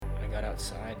got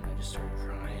outside and I just started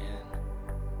crying,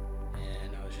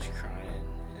 and I was just crying,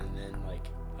 and then I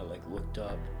looked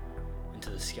up into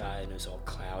the sky and it was all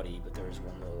cloudy, but there was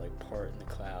one little part in the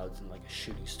clouds and a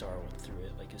shooting star went through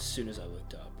it as soon as I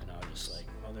looked up, and I was just like,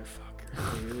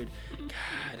 motherfucker, dude.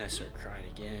 God, and I started crying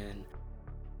again.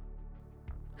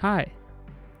 Hi,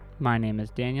 my name is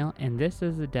Daniel, and this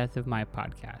is the Death of My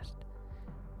podcast,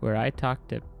 where I talk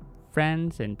to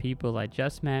friends and people I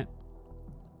just met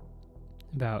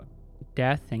about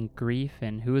death and grief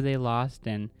and who they lost,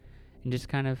 and just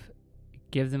kind of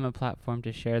give them a platform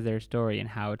to share their story and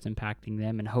how it's impacting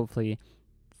them, and hopefully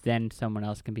then someone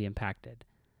else can be impacted.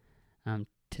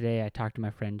 Today I talked to my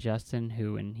friend Justin,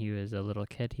 who when he was a little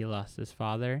kid, he lost his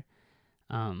father,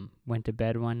 went to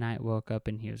bed one night, woke up,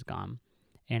 and he was gone.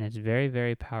 And it's very,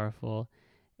 very powerful,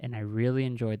 and I really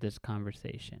enjoyed this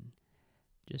conversation.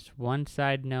 Just one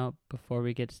side note before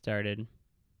we get started.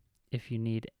 If you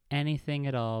need anything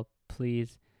at all,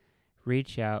 please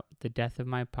reach out. The Death of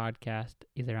My podcast,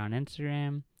 either on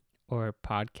Instagram or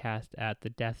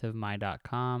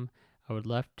podcast@thedeathofmy.com. I would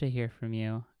love to hear from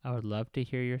you. I would love to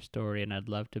hear your story, and I'd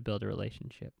love to build a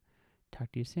relationship.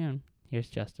 Talk to you soon. Here's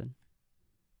Justin.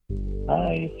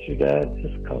 Hi, it's your dad.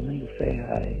 Just calling to say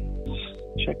hi.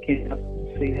 Just check in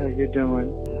and see how you're doing.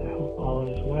 I hope all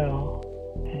is well.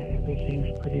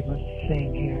 Everything's pretty much the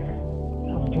same here.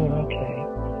 I'm doing okay.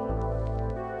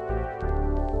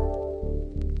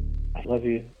 I love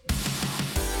you.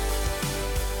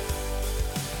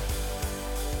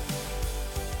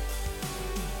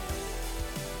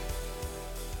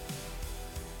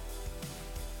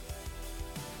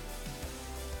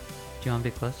 Do you want to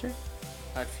be closer?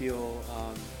 I feel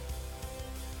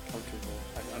comfortable.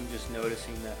 I'm just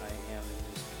noticing that I am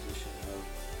in this position of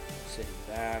sitting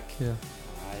back. Yeah. My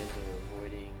eyes are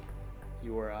avoiding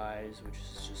your eyes, which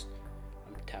is just,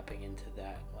 I'm tapping into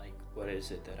that. What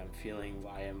is it that I'm feeling?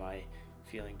 Why am I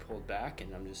feeling pulled back?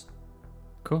 And I'm just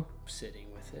Cool.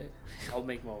 sitting with it. I'll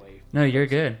make my way. No, you're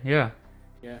good. Yeah.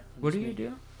 Yeah. What do you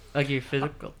do? Your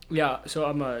physical? Yeah, so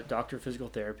I'm a doctor of physical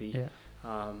therapy. Yeah.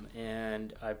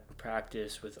 And I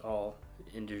practice with all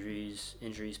injuries,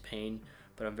 pain,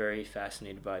 but I'm very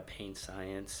fascinated by pain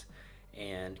science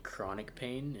and chronic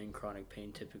pain. And chronic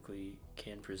pain typically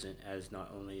can present as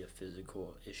not only a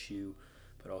physical issue,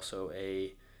 but also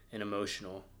an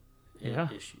emotional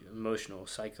issue, emotional,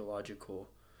 psychological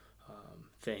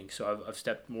thing. So I've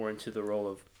stepped more into the role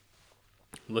of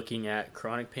looking at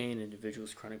chronic pain,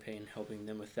 individuals' chronic pain, helping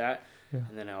them with that. Yeah.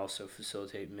 And then I also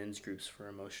facilitate men's groups for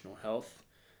emotional health,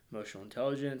 emotional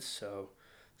intelligence. So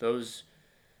those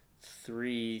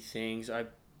three things. I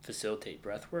facilitate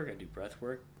breath work. I do breath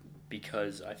work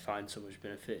because I find so much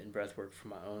benefit in breath work for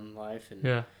my own life.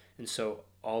 And so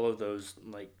all of those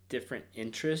different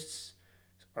interests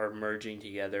are merging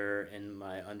together in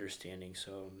my understanding.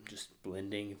 So I'm just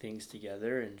blending things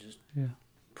together and just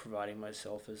providing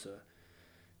myself as a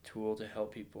tool to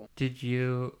help people. Did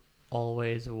you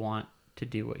always want to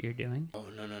do what you're doing? Oh,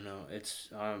 no. It's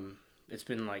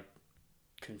been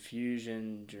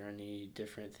confusion, journey,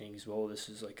 different things. Well, this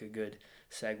is a good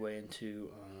segue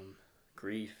into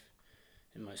grief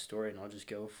in my story, and I'll just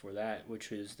go for that,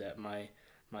 which is that my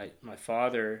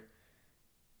father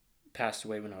passed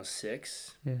away when I was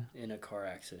 6 in a car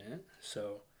accident.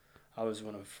 So I was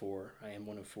one of 4. I am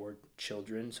one of 4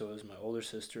 children. So it was my older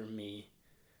sister, me,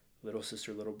 little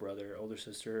sister, little brother. Older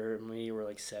sister and me were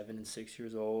 7 and 6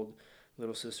 years old.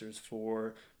 Little sister's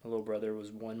 4. My little brother was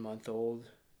 1 month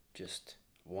old. Just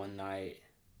one night,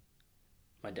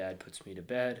 my dad puts me to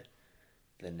bed.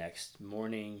 The next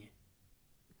morning,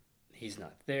 he's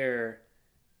not there.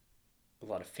 A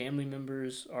lot of family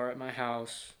members are at my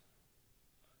house,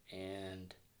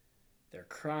 and they're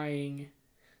crying.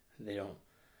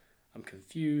 I'm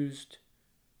confused.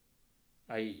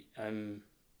 I'm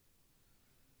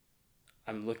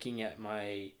looking at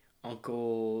my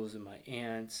uncles and my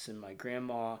aunts and my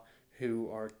grandma, who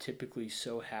are typically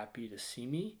so happy to see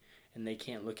me, and they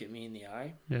can't look at me in the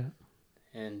eye. Yeah.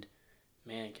 And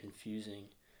man, confusing.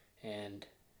 And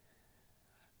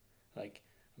I'm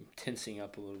tensing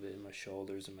up a little bit in my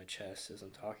shoulders and my chest as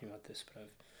I'm talking about this, but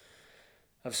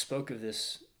I've spoke of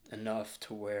this enough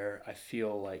to where I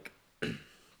feel like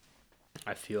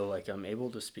I'm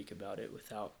able to speak about it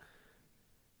without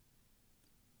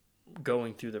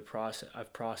going through the process.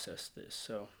 I've processed this.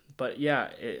 So, but yeah,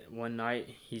 one night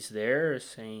he's there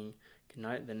saying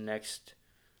goodnight. The next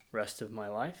rest of my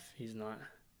life, he's not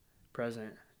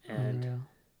present. And Unreal.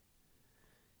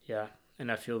 Yeah,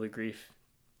 and I feel the grief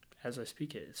as I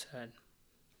speak it. It's sad.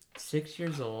 6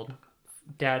 years old,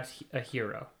 dad's a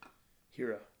hero.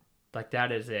 Hero.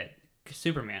 That is it.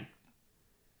 Superman.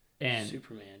 And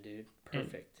Superman, dude.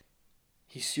 Perfect.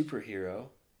 He's superhero.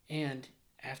 And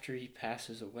after he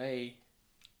passes away,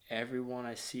 everyone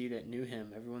I see that knew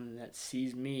him, everyone that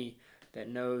sees me, that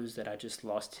knows that I just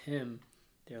lost him,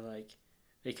 they're like,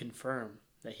 they confirm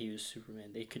that he was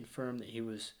Superman. They confirm that he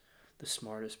was the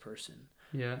smartest person.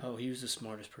 Yeah. Oh, he was the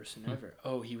smartest person ever.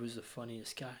 Oh, he was the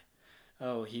funniest guy.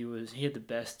 Oh, he had the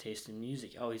best taste in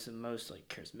music. Oh, he's the most like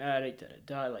charismatic,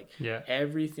 like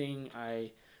everything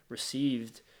I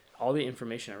received, all the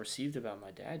information I received about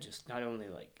my dad just not only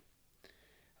like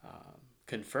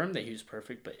confirmed that he was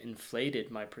perfect, but inflated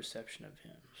my perception of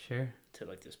him. Sure. To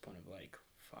like this point of like,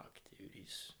 fuck, dude,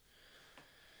 he's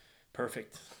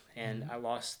perfect. And I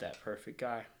lost that perfect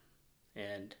guy.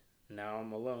 And now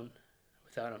I'm alone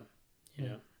without him, you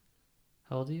know.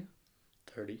 How old are you?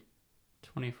 30.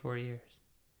 24 years.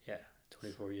 Yeah,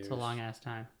 24 years. It's a long ass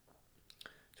time.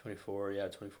 24,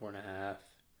 24 and a half.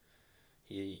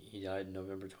 He died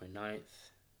November 29th,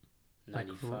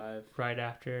 95. Like right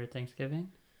after Thanksgiving?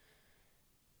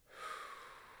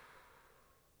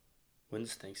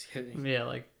 When's Thanksgiving? Yeah,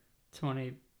 like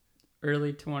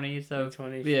early 20s. So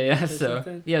 20, yeah. So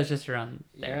something? yeah, it was just around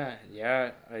there.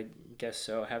 Yeah, I guess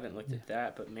so. I haven't looked at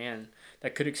that, but man,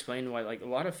 that could explain why like a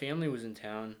lot of family was in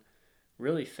town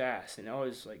really fast, and I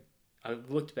was like, I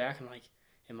looked back and like,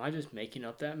 am I just making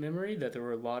up that memory that there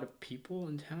were a lot of people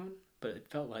in town? But it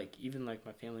felt like even like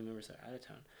my family members that are out of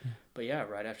town. Yeah. But yeah,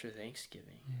 right after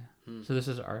Thanksgiving. Yeah. So this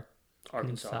is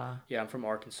Arkansas. Yeah, I'm from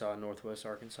Arkansas, Northwest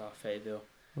Arkansas, Fayetteville.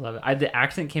 Love it. The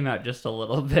accent came out just a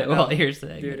little bit while you're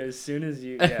saying Dude, it. as soon as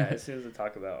I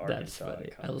talk about Arkansas, That's funny.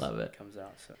 I love it. It comes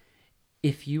out. So.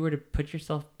 If you were to put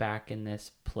yourself back in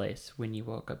this place when you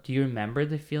woke up, do you remember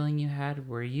the feeling you had?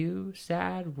 Were you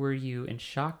sad? Were you in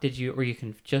shock? Were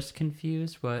you just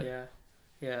confused? What?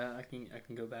 Yeah, I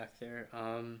can go back there.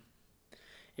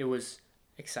 It was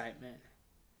excitement,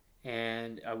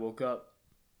 and I woke up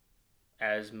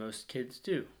as most kids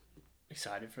do,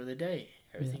 excited for the day.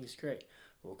 Everything's great.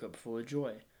 Woke up full of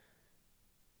joy.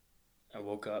 I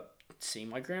woke up seeing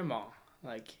my grandma.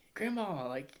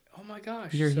 Grandma, oh my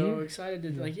gosh, you're so here? Excited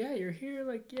to you're here,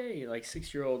 yay,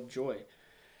 6-year-old joy.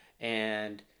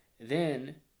 And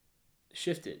then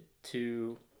shifted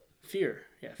to fear.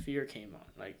 Yeah, fear came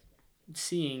on.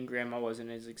 Seeing grandma wasn't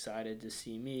as excited to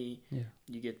see me. Yeah.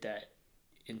 You get that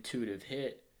intuitive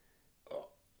hit. Oh,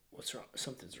 what's wrong?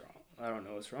 Something's wrong. I don't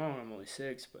know what's wrong. I'm only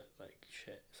 6, but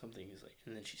shit, something is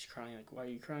and then she's crying. Why are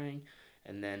you crying?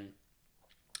 And then,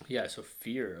 so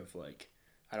fear of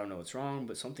I don't know what's wrong,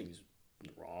 but something's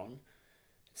wrong.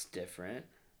 It's different.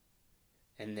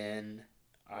 And then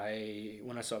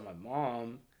when I saw my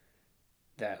mom,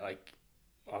 that I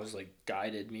was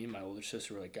guided, me and my older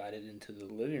sister were guided into the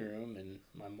living room, and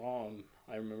my mom,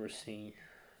 I remember seeing,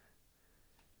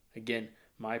 again,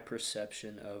 my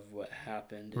perception of what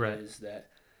happened is that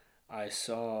I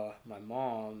saw my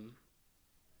mom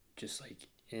just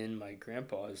in my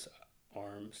grandpa's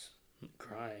arms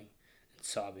crying and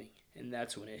sobbing, and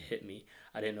that's when it hit me.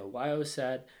 I didn't know why I was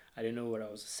sad. I didn't know what I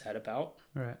was sad about.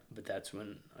 Right. But that's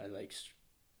when I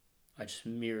just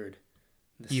mirrored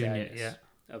the sadness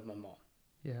of my mom.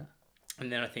 Yeah.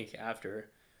 And then I think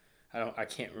after, I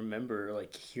can't remember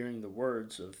hearing the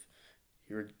words of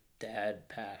your dad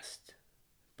passed,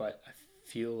 but I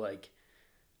feel like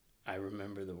I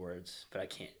remember the words, but I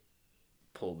can't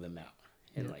pull them out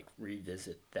and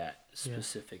revisit that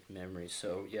specific memory.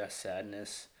 So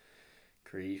sadness,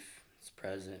 grief, it's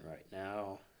present right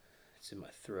now. It's in my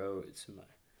throat. It's in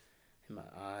my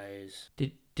eyes.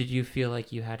 Did you feel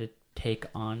like you had to take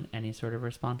on any sort of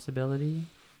responsibility?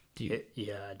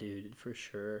 Yeah, dude, for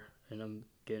sure. And I'm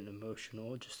getting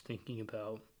emotional just thinking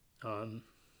about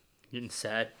getting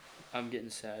sad. I'm getting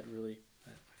sad, really.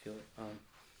 I feel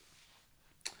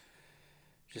it.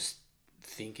 Just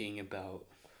thinking about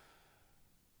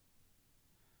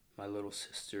my little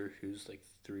sister who's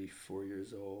 3-4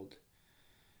 years old,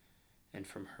 and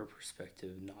from her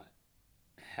perspective not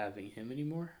having him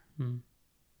anymore,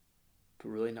 but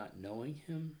really not knowing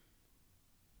him.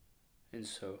 And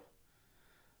so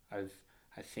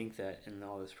I think that in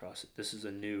all this process, this is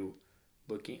I'm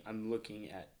looking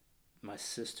at my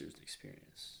sister's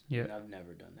experience. Yeah. And I've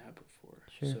never done that before.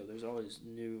 Sure. So there's always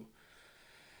new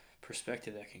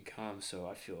perspective that can come. So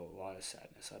I feel a lot of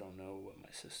sadness. I don't know what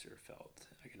my sister felt.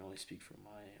 I can only speak for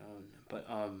my own. But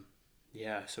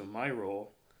so my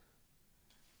role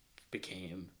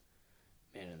became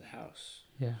man of the house.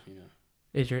 Yeah.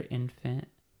 Is your infant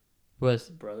was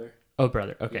brother? Oh,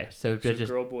 brother. Okay. Yeah. So just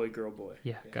girl, boy.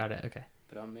 Yeah, got it. Okay.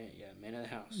 But I'm man of the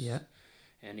house. Yeah.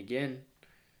 And again,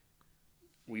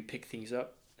 we pick things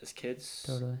up as kids.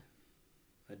 Totally.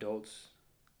 Adults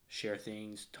share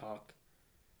things, talk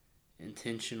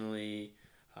intentionally.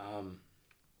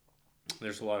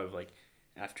 There's a lot of like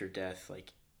after death,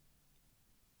 like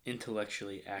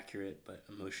intellectually accurate but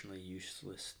emotionally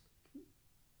useless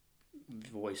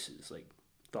voices, like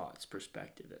thoughts,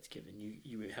 perspective that's given.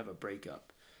 You have a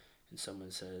breakup and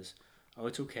someone says, "Oh,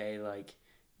 it's okay," like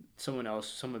someone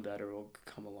better will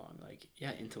come along. Like,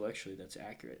 yeah, intellectually that's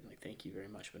accurate. Like, thank you very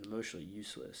much, but emotionally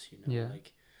useless. Yeah.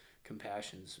 Like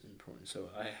compassion's important. So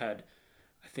I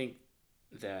think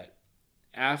that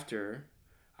after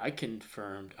I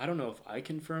don't know if I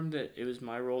confirmed that it was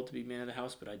my role to be man of the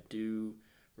house, but I do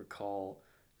recall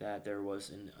that there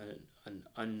was an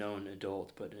unknown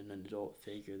adult, but an adult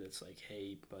figure that's like,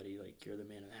 hey, buddy, like, you're the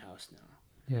man of the house now.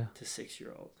 Yeah. To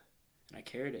 6-year-old. And I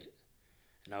carried it.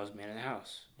 And I was man of the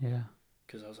house. Yeah.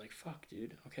 Because I was like, fuck,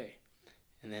 dude, okay.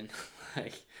 And then,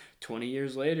 like, 20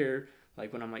 years later,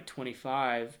 like, when I'm like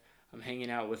 25, I'm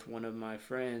hanging out with one of my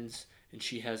friends, and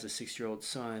she has a 6-year-old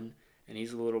son, and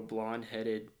he's a little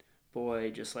blonde-headed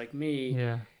boy just like me.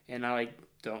 Yeah. And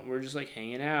we're just like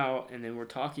hanging out, and then we're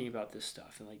talking about this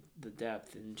stuff and like the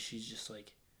depth, and she's just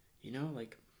like,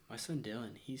 like my son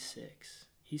Dylan, he's 6.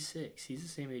 He's 6. He's the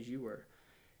same age you were.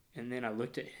 And then I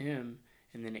looked at him,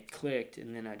 and then it clicked,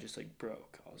 and then I just like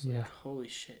broke. I was like, holy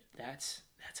shit, that's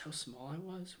how small I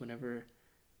was whenever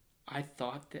I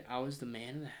thought that I was the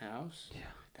man in the house. Yeah.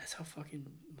 That's how fucking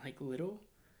like little.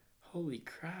 Holy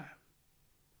crap.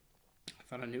 I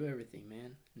thought I knew everything,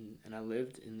 man. And I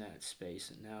lived in that space,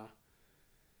 and now,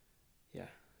 yeah.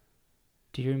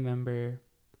 Do you remember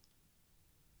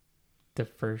the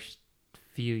first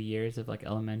few years of like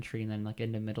elementary and then like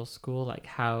into middle school? Like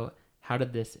how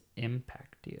did this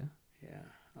impact you? Yeah.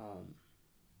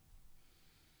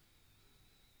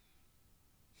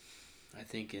 I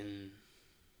think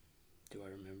do I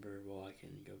remember? Well, I can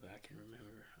go back and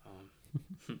remember.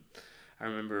 I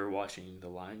remember watching The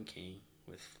Lion King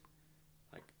with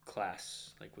like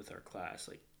class, like with our class,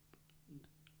 like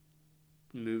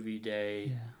movie day.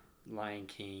 Yeah. Lion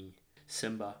King.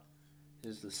 Simba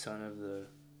is the son of the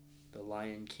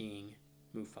Lion King,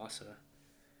 Mufasa.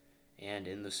 And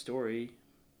in the story,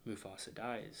 Mufasa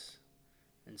dies.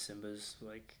 And Simba's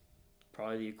like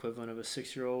probably the equivalent of a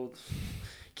 6-year-old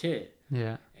kid.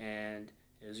 Yeah. And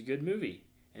it was a good movie.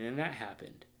 And then that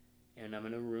happened. And I'm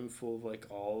in a room full of like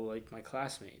all like my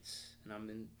classmates. And I'm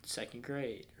in 2nd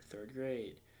grade or 3rd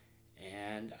grade.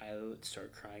 And I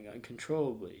start crying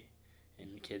uncontrollably.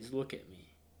 And the kids look at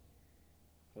me.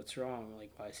 What's wrong?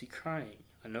 Like, why is he crying?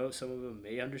 I know some of them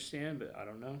may understand, but I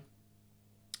don't know.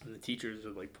 And the teachers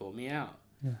would like pull me out.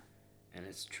 Yeah. And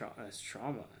it's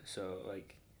trauma. So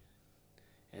like,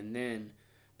 and then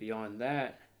beyond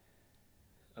that,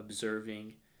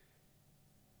 observing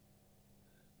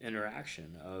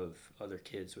interaction of other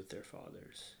kids with their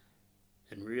fathers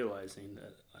and realizing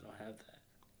that I don't have that.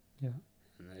 Yeah.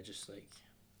 And that just like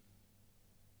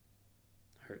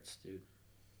hurts, dude.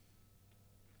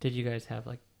 Did you guys have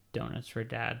like donuts for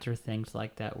dads or things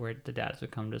like that where the dads would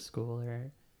come to school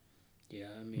or? Yeah,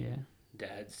 I mean,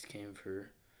 dads came for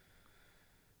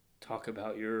talk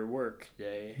about your work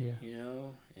day,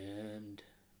 and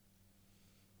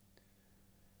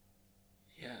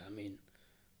yeah, I mean,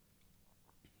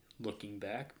 looking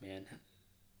back, man,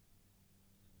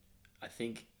 I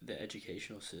think the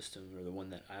educational system, or the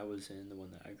one that I was in, the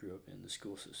one that I grew up in, the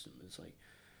school system, is like,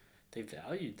 they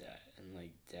valued that, and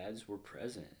like dads were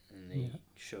present and they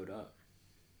showed up.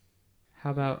 How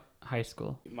about high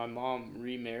school? My mom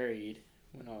remarried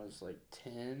when I was like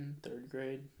 10, 3rd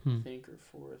grade, I think, or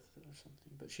 4th or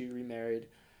something. But she remarried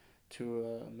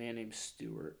to a man named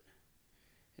Stuart.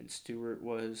 And Stuart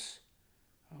was,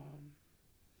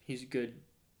 he's a good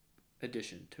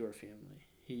addition to our family.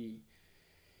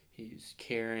 He's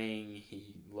caring.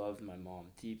 He loved my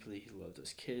mom deeply. He loved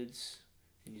us kids.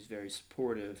 And he's very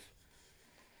supportive.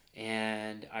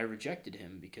 And I rejected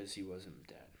him because he wasn't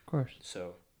dad. Of course.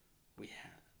 So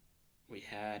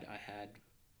I had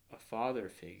a father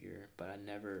figure, but I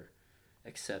never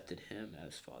accepted him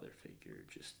as father figure.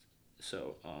 Just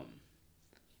so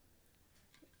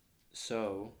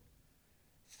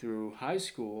through high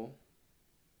school,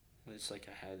 it's like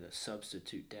I had a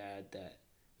substitute dad that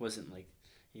wasn't like,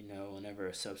 whenever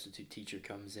a substitute teacher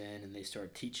comes in and they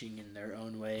start teaching in their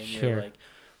own way, and they're like,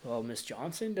 well, Miss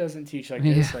Johnson doesn't teach like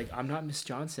this. Like, I'm not Miss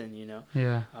Johnson,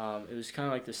 Yeah. It was kind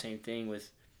of like the same thing with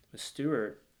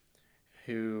Stuart,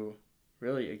 who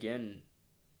really, again,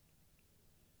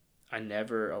 I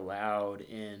never allowed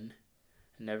in,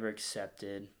 I never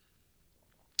accepted.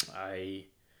 I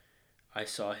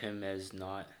saw him as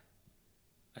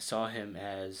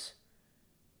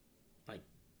like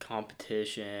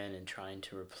competition and trying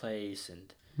to replace,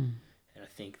 and And I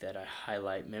think that I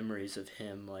highlight memories of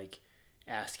him like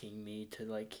asking me to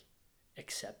like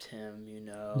accept him,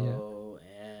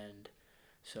 and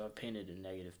so I painted a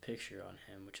negative picture on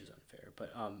him, which is unfair.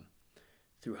 But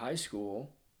through high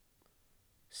school,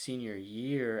 senior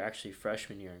year, actually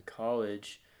freshman year in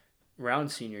college, around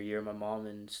senior year, my mom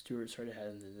and Stuart started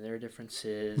having their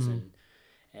differences,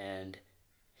 and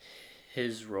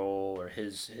his role or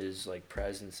his like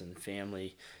presence in the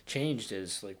family changed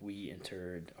as like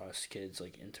us kids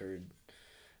like entered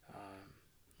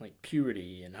like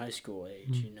puberty and high school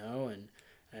age, and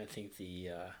I think the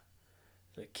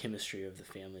chemistry of the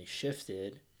family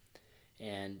shifted,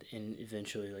 and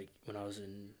eventually, like when I was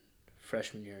in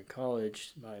freshman year in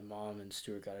college, my mom and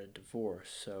Stuart got a divorce,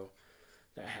 so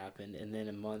that happened, and then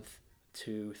a month,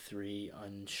 2, 3,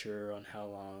 unsure on how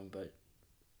long, but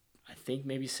I think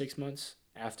maybe 6 months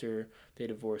after they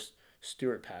divorced,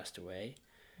 Stuart passed away.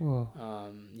 Whoa.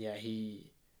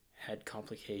 He had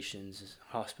complications,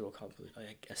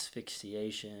 like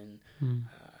asphyxiation.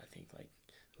 I think like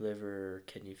liver,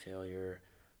 kidney failure,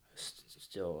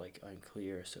 still like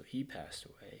unclear. So he passed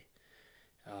away.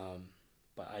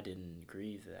 But I didn't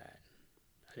grieve that.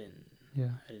 I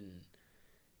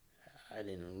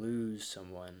didn't lose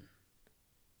someone.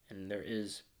 And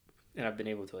I've been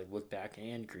able to like look back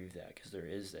and grieve that, because there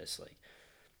is this like,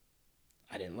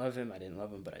 I didn't love him,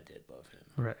 but I did love him.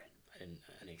 Right. I didn't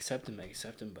accept him,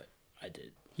 but I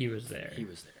did. He was there.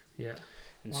 Yeah.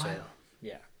 And wow.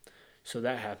 So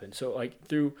that happened. So like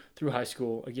through high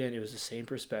school, again, it was the same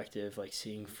perspective, like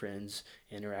seeing friends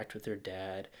interact with their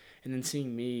dad, and then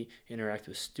seeing me interact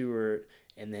with Stuart,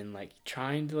 and then like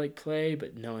trying to like play,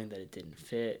 but knowing that it didn't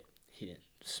fit. He didn't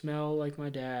smell like my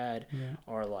dad,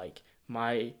 or like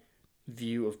my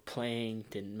view of playing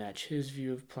didn't match his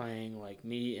view of playing. Like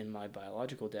me and my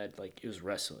biological dad, like it was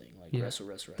wrestling, like wrestle.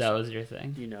 That was your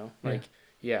thing,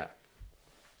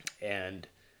 and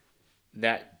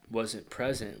that wasn't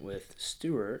present with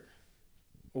Stuart.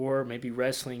 Or maybe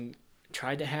wrestling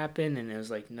tried to happen, and it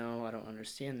was like, no, I don't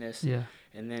understand this.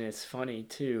 And then it's funny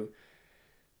too,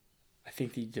 I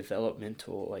think the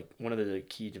developmental, like one of the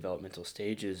key developmental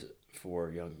stages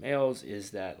for young males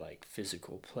is that like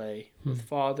physical play with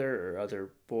father or other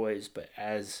boys. But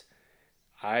as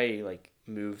I like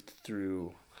moved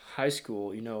through high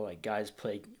school, like guys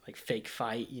play like fake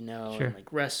fight, and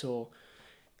like wrestle,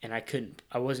 and I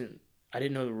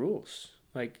didn't know the rules.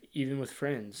 Like even with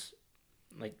friends,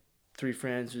 like 3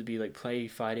 friends would be like play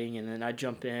fighting, and then I'd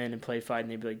jump in and play fight,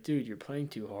 and they'd be like, dude, you're playing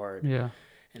too hard. And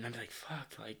I'd be like,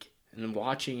 fuck, like, and then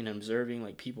watching and observing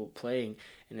like people playing,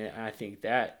 and I think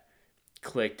that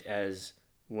clicked as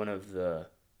one of the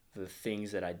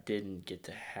things that I didn't get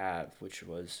to have, which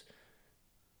was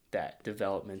that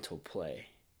developmental play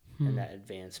and that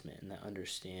advancement and that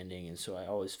understanding. And so I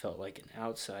always felt like an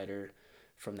outsider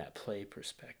from that play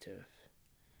perspective.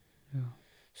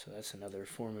 So that's another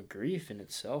form of grief in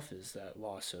itself, is that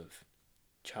loss of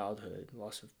childhood,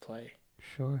 loss of play.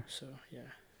 Sure. So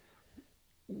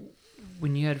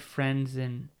when you had friends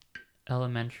in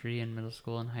elementary and middle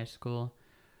school and high school,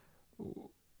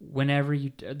 whenever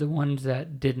the ones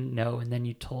that didn't know and then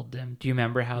you told them, do you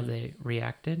remember how they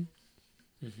reacted?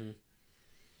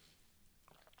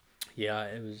 Yeah,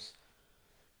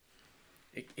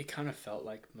 it kind of felt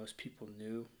like most people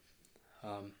knew,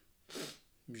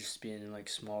 just being in like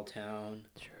small town.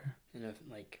 And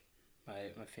like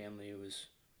my family was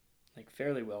like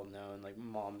fairly well known, like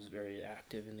my mom's very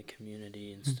active in the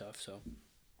community and stuff. So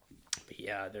but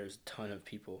yeah, there's a ton of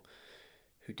people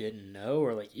who didn't know,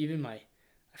 or like even I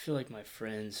feel like my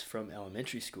friends from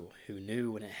elementary school who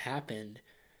knew when it happened,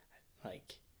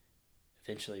 like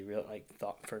eventually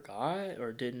forgot,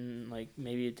 or didn't, like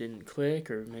maybe it didn't click,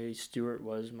 or maybe Stuart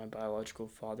was my biological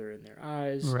father in their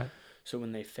eyes. Right. So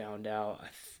when they found out,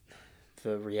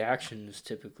 the reaction is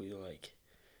typically like,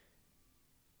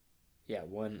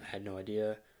 one, had no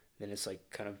idea. Then it's like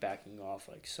kind of backing off,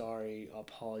 like sorry,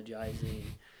 apologizing,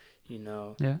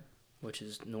 which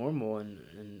is normal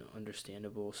and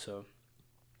understandable. So,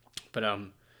 but I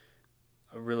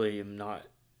really am not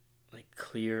like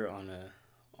clear on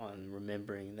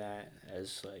remembering that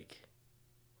as like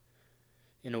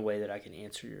in a way that I can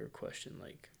answer your question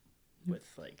like with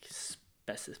like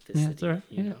specificity. Yeah, that's all right.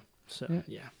 You know. So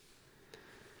yeah.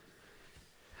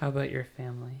 How about your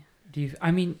family?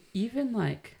 Even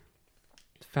like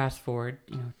fast forward,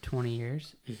 20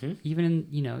 years, even in,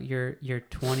 your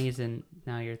 20s and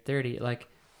now you're 30, like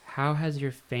how has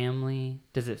your family,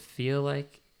 does it feel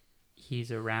like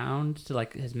he's around? So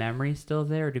like his memory's still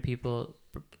there, or do people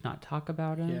not talk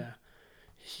about him? Yeah.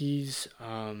 He's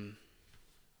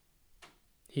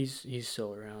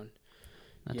still around.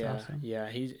 That's awesome. Yeah,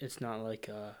 it's not like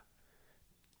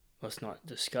let's not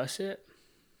discuss it.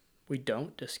 We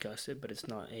don't discuss it, but it's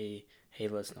not a hey,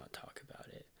 let's not talk about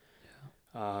it.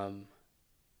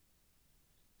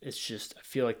 It's just I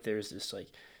feel like there's this like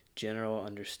general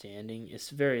understanding. It's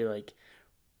very like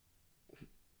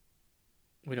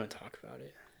we don't talk about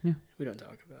it. Yeah. We don't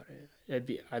talk about it.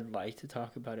 I'd like to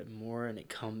talk about it more, and it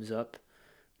comes up,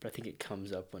 but I think it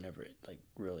comes up whenever it like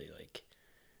really like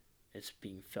it's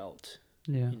being felt.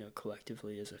 Yeah.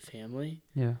 Collectively as a family.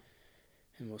 Yeah.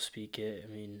 And we'll speak it. I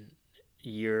mean,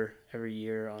 every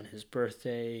year on his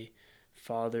birthday,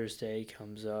 Father's Day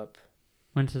comes up.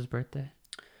 When's his birthday?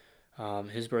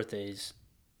 His birthday's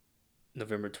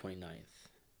November 29th.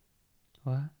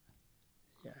 What?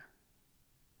 Yeah.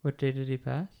 What day did he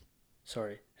pass?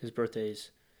 Sorry, his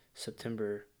birthday's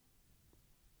September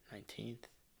 19th.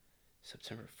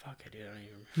 September, fuck, I don't even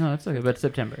remember. No, that's okay, but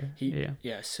September.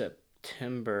 Yeah,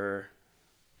 September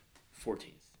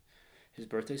 14th. His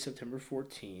birthday's September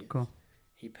 14th. Cool.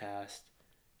 He passed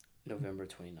November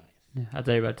 29th. Yeah, I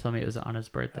thought you were about to tell me it was on his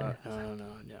birthday. No.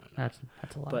 That's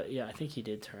a lot. But yeah, I think he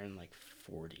did turn like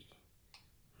 40,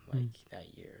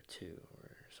 that year too,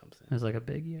 or something. It was like a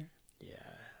big year. Yeah,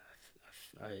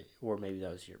 or maybe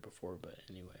that was the year before. But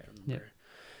anyway, I remember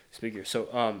it's a big year. So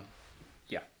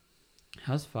yeah.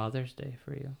 How's Father's Day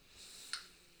for you?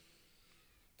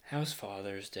 How's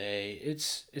Father's Day?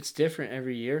 It's different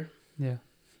every year. Yeah.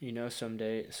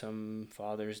 Some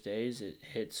Father's Days it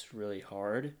hits really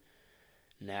hard.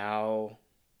 Now,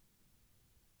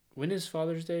 when is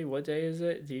Father's Day? What day is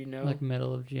it? Do you know? Like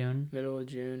middle of June. Middle of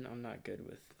June. I'm not good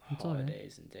with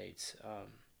holidays and dates.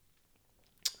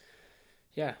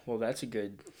 Yeah, well, that's a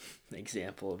good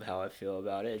example of how I feel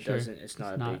about it. It's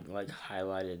not a big like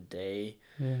highlighted day.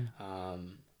 Yeah.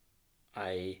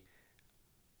 I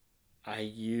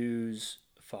use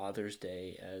Father's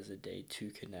Day as a day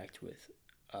to connect with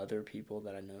other people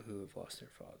that I know who have lost their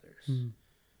fathers. Mm.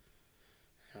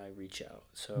 And I reach out.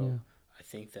 So I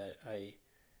think that I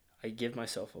give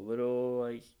myself a little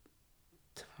like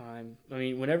time. I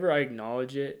mean, whenever I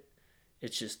acknowledge it,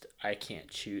 it's just I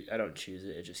don't choose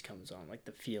it. It just comes on. Like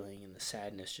the feeling and the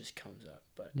sadness just comes up.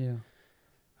 But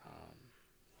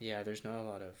there's not a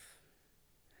lot of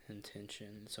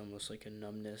intention. It's almost like a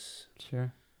numbness.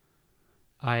 Sure.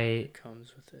 That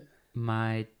comes with it.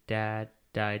 My dad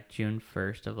died June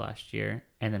 1st of last year,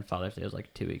 and then Father's Day was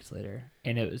like 2 weeks later.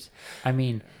 And it was, I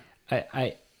mean,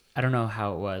 I don't know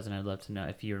how it was, and I'd love to know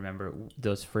if you remember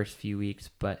those first few weeks,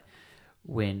 but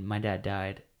when my dad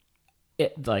died,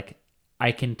 it like,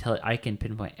 I can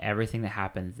pinpoint everything that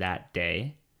happened that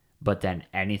day, but then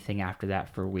anything after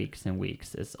that for weeks and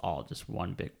weeks is all just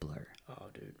one big blur. Oh,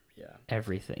 dude, yeah.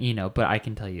 Everything, but I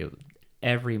can tell you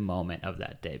every moment of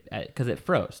that day, because it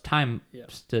froze. Time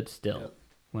stood still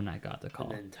when I got the call.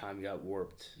 And then time got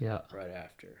warped right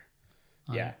after.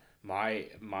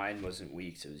 Mine wasn't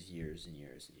weeks, it was years and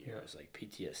years and years. Like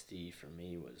PTSD for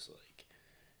me was like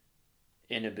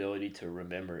inability to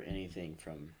remember anything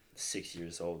from 6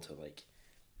 years old to like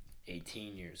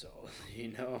 18 years old,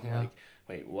 like,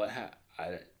 wait, what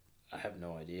I have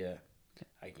no idea.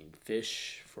 I can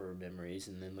fish for memories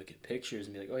and then look at pictures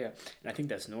and be like, oh yeah. And I think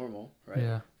that's normal, right?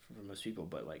 Yeah. For most people,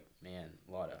 but like, man,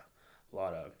 a lot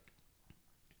of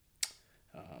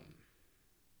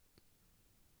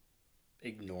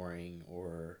ignoring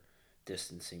or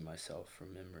distancing myself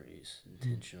from memories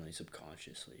intentionally,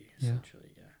 subconsciously,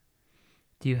 essentially. Yeah.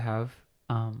 Do you have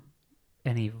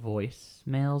any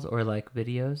voicemails or like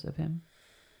videos of him?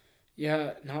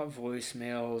 Yeah, not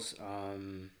voicemails,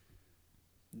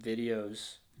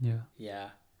 videos. Yeah.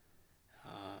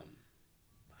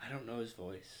 I don't know his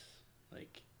voice.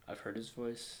 Like, I've heard his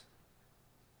voice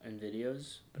in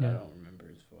videos, but I don't remember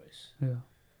his voice. Yeah.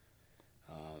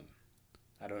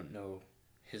 I don't know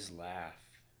his laugh.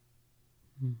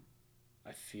 Mm.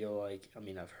 I feel like,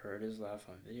 I've heard his laugh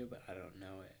on video, but I don't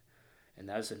know it. And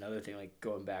that's another thing, like,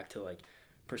 going back to, like,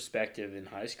 perspective in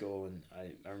high school, and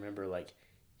I remember, like,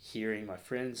 hearing my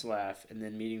friends laugh, and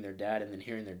then meeting their dad, and then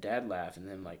hearing their dad laugh, and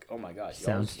then, like, oh my gosh,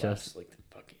 sounds just like the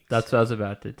fucking... That's what I was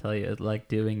about to tell you. Like,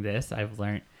 doing this, I've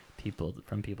learned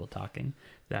from people talking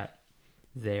that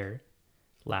their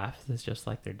laugh is just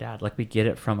like their dad. Like, we get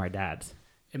it from our dads.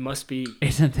 It must be.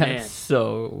 Isn't that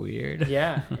so weird?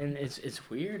 Yeah, and it's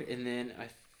weird. And then I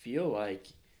feel like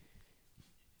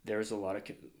there was a lot of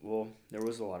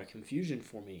confusion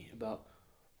for me about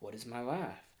what is my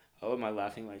laugh. Oh, am I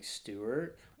laughing like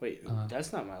Stuart? Wait,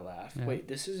 that's not my laugh. Yeah. Wait,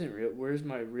 this isn't real. Where's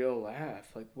my real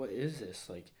laugh? Like, what is this?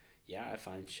 Like, yeah, I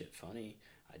find shit funny.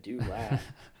 I do laugh,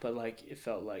 but like it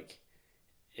felt like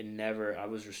I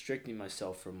was restricting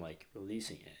myself from like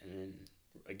releasing it, and then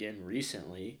again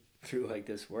recently through like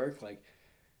this work, like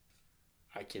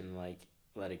I can like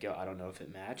let it go. I don't know if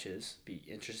it matches. Be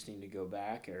interesting to go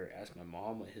back or ask my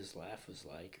mom what his laugh was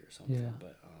like or something. Yeah.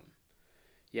 But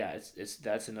yeah, it's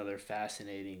that's another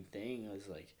fascinating thing. Is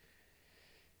like,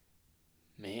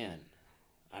 man,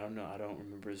 I don't know. I don't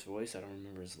remember his voice. I don't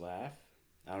remember his laugh.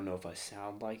 I don't know if I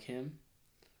sound like him.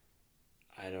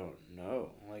 I don't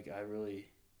know. Like I really.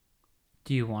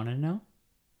 Do you want to know?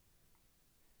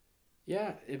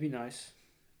 Yeah, it'd be nice.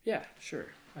 Yeah, sure.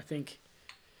 I think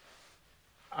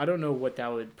I don't know what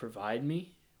that would provide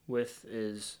me with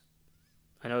is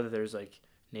I know that there's like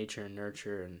nature and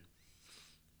nurture and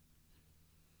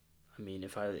I mean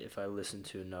if I listen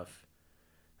to enough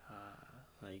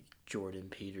like Jordan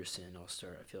Peterson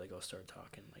I feel like I'll start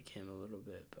talking like him a little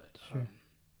bit but Sure.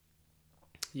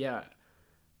 yeah,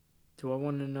 do I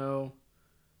want to know?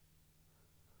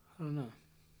 I don't know.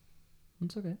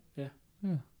 It's okay. Yeah.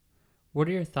 What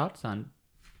are your thoughts on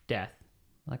death?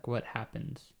 Like what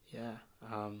happens? Yeah.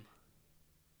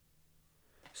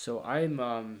 So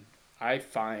I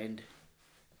find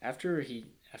after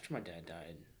my dad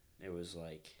died, it was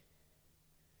like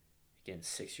again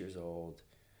 6 years old,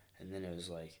 and then it was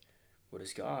like, what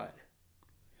is God?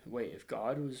 Wait, if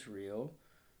God was real,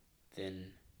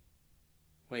 then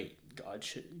wait,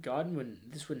 God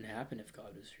wouldn't this wouldn't happen if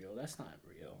God was real. That's not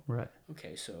real. Right.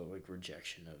 Okay, so like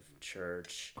rejection of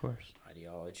church, Of course.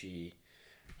 ideology.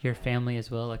 Your family as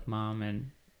well, like mom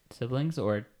and siblings,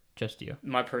 or just you?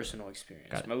 My personal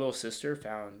experience. Got it. My little sister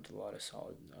found a lot of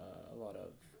a lot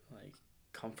of like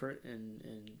comfort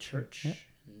in church Yeah.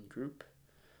 and group.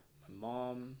 My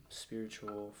mom,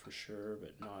 spiritual for sure,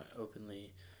 but not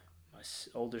openly. My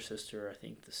older sister, I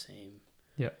think the same.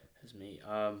 Yeah. As me.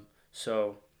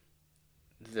 So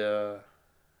the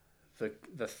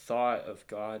thought of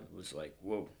God was like,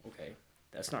 whoa, okay,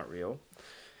 that's not real.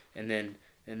 And then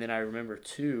I remember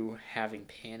too having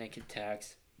panic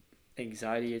attacks,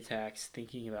 anxiety attacks,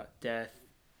 thinking about death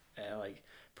at like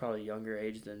probably younger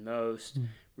age than most,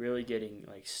 really getting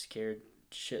like scared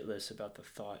shitless about the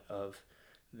thought of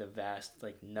the vast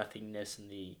like nothingness and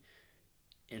the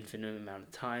infinite amount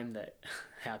of time that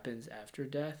happens after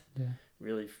death. Yeah.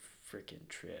 Really freaking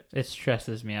tripped. It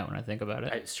stresses me out when I think about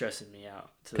it. It stresses me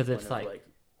out because it's like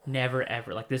never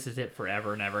ever, like this is it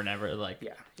forever, never like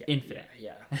yeah, infinite.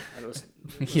 Yeah. Let's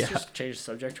Yeah. just change the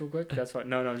subject real quick. That's fine.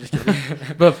 No, I'm just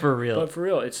kidding. But for real,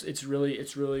 it's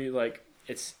really like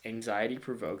it's anxiety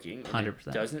provoking. 100%.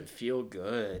 It doesn't feel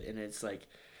good, and it's like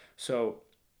so.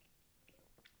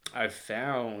 I've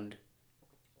found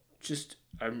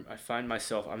I find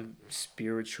myself I'm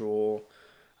spiritual.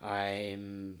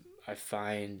 I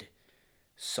find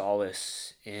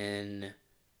solace in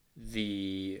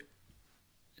the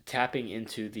tapping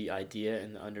into the idea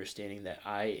and the understanding that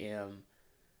I am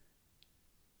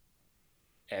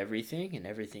everything and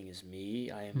everything is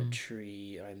me. I am a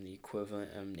tree. I'm the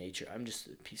equivalent of nature. I'm just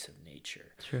a piece of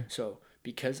nature. Sure. So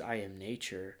because I am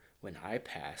nature, when I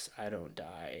pass, I don't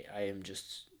die. I am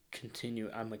just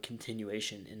I'm a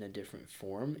continuation in a different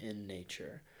form in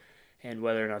nature. And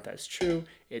whether or not that's true,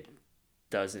 it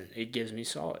gives me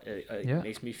solid. It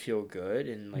makes me feel good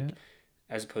and like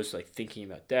as opposed to like thinking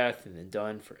about death and then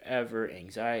done forever,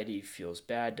 anxiety feels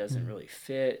bad, doesn't really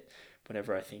fit.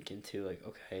 Whenever I think into like,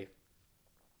 okay,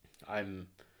 I'm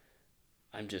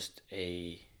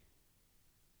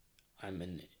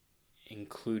an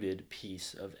included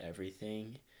piece of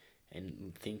everything,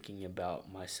 and thinking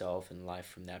about myself and life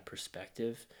from that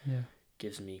perspective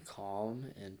gives me calm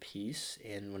and peace.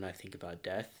 And when I think about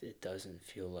death, it doesn't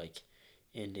feel like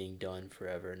ending, done,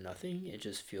 forever, nothing. It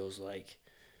just feels like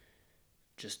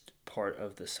just part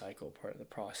of the cycle, part of the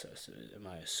process. Am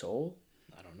I a soul?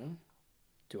 I don't know.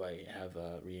 Do I have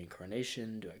a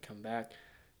reincarnation? Do I come back?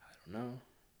 I don't know.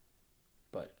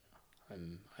 But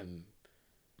I'm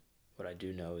what I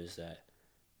do know is that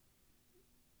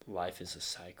life is a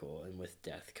cycle, and with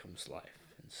death comes life.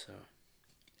 And so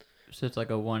it's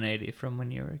like a 180 from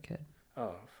when you were a kid.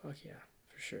 Oh, fuck yeah,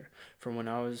 for sure. From when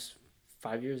I was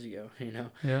 5 years ago, you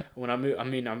know. Yeah. When I moved,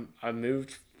 I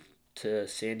moved to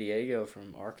San Diego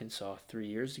from Arkansas 3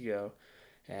 years ago,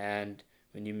 and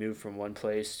when you move from one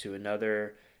place to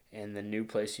another, and the new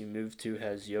place you move to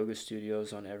has yoga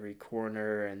studios on every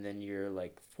corner, and then you're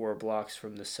like 4 blocks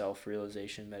from the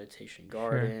self-realization meditation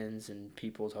gardens, and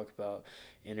people talk about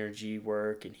energy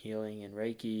work and healing and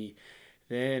Reiki,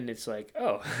 then it's like,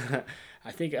 oh,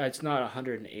 I think it's not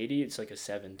 180, it's like a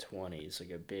 720. It's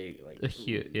like a big, like a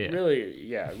huge,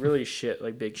 really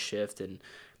big shift. And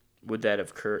would that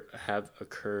have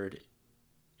occurred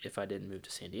if I didn't move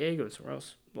to San Diego and somewhere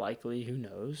else? Likely, who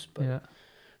knows? But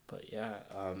yeah,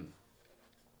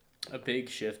 a big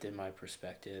shift in my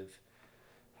perspective.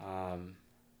 Um,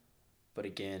 but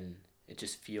again, it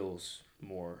just feels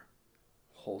more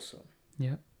wholesome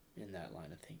Yeah. in that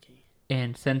line of thinking.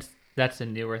 And since that's a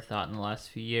newer thought in the last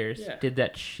few years, Yeah. did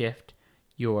that shift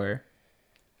your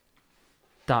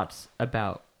thoughts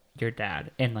about your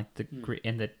dad and like the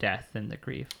and the death and the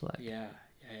grief? Like, yeah.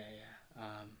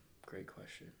 Great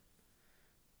question.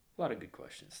 A lot of good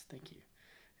questions. Thank you.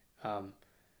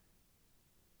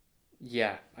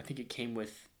 Yeah, I think it came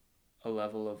with a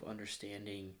level of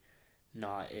understanding.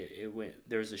 It went,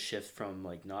 there's a shift from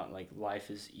like, not like life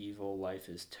is evil, life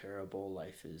is terrible,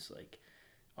 life is like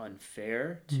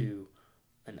unfair, to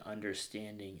an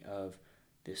understanding of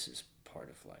this is part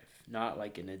of life. Not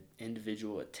like an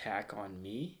individual attack on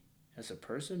me as a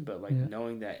person, but like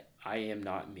knowing that I am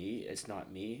not me. It's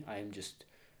not me. I am just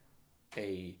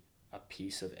a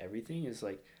piece of everything. Is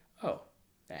like, oh,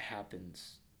 that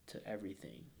happens to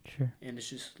everything. Sure. And it's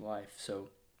just life. So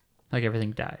like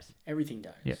everything dies. Everything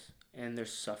dies. Yep. And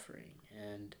there's suffering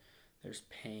and there's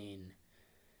pain.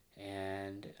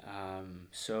 And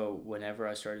so whenever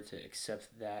I started to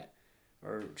accept that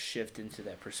or shift into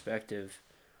that perspective,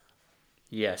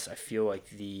 yes, I feel like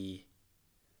did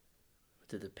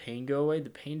the pain go away? The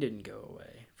pain didn't go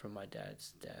away from my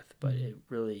dad's death, but it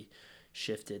really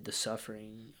shifted. The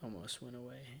suffering almost went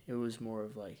away. It was more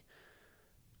of like,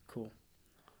 cool,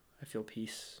 I feel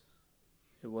peace.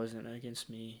 It wasn't against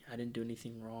me. I didn't do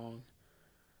anything wrong.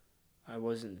 I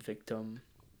wasn't victim.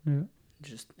 Yeah.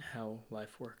 Just how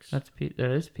life works. That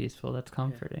is peaceful. That's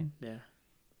comforting. Yeah.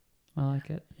 I like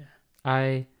it. Yeah.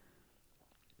 I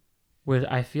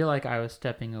feel like I was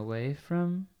stepping away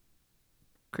from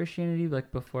Christianity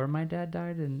like before my dad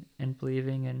died and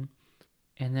believing, and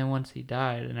then once he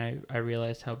died and I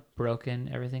realized how broken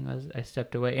everything was, I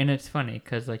stepped away. And it's funny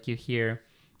because like you hear,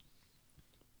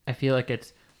 I feel like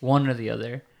it's one or the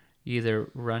other. You either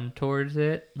run towards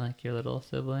it like your little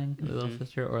sibling, little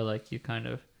sister, or like you kind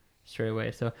of stray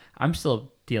away. So I'm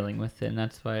still dealing with it, and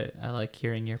that's why I like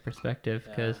hearing your perspective,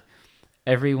 because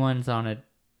everyone's on a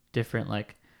different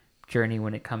like journey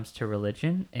when it comes to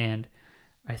religion. And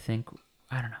I think,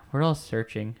 I don't know, we're all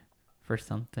searching for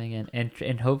something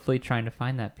and hopefully trying to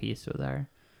find that peace with our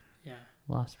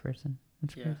lost person.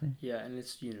 It's crazy. Yeah, and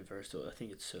it's universal. I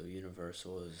think it's so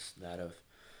universal, is that of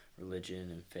religion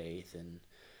and faith. And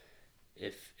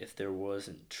if there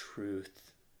wasn't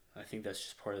truth, I think that's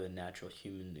just part of the natural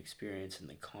human experience and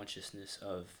the consciousness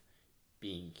of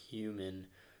being human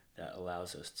that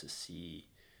allows us to see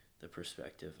the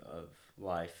perspective of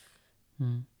life,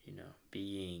 you know,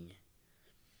 being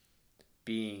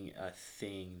a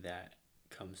thing that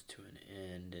comes to an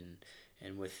end.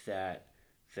 And with that,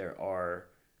 there are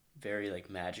very like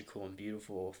magical and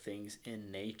beautiful things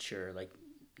in nature. Like,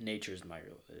 nature is my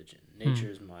religion. Nature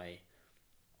is my,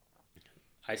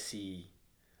 I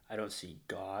don't see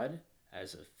God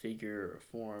as a figure or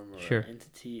form or an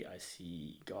entity. I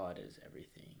see God as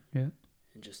everything. Yeah.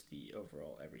 And just the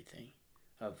overall everything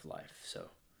of life. So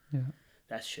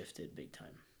that's shifted big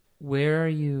time. Where are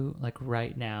you like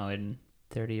right now in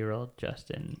 30-year-old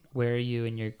Justin? Where are you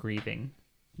in your grieving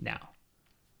now?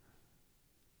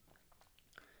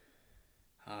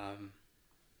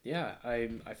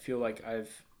 I feel like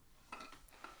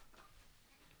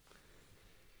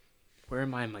where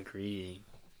am I in my grieving?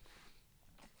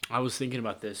 I was thinking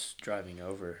about this driving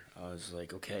over. I was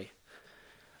like, okay,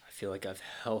 I feel like I've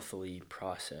healthily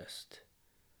processed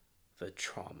the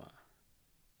trauma.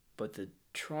 But the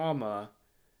trauma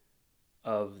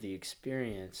of the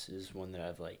experience is one that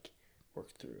I've like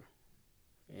worked through.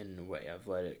 In a way, I've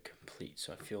let it complete.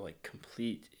 So I feel like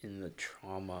complete in the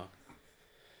trauma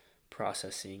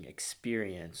processing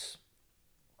experience.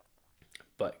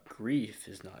 But grief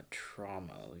is not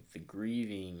trauma. Like, the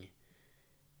grieving,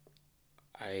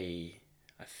 I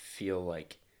feel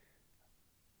like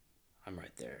I'm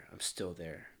right there. I'm still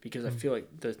there. Because I feel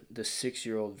like the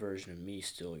 6-year-old version of me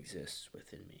still exists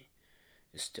within me.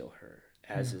 Is still her.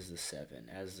 As is the 7.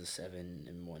 As the 7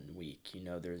 in 1 week. You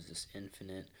know, there's this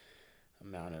infinite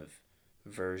amount of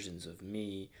versions of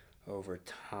me over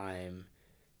time.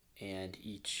 And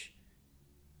each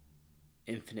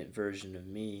infinite version of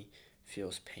me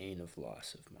feels pain of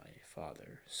loss of my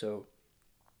father. So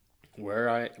where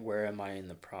am I in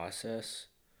the process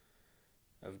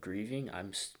of grieving?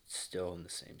 I'm still in the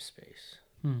same space.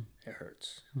 It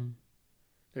hurts.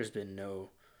 There's been no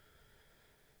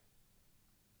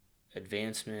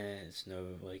advancement. It's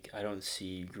no, like, I don't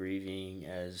see grieving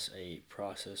as a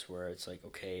process where it's like,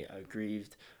 okay, I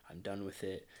grieved, I'm done with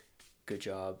it, good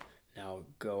job, now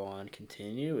go on,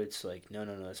 continue. It's like, no,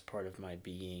 that's part of my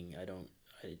being.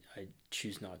 I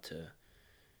choose not to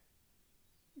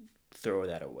throw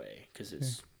that away because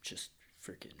it's just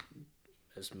freaking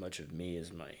as much of me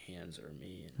as my hands are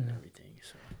me and everything.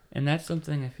 So, and that's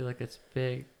something I feel like it's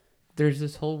big. There's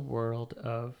this whole world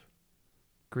of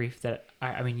grief that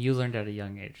I mean, you learned at a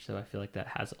young age, so I feel like that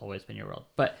has always been your world.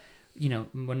 But you know,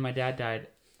 when my dad died,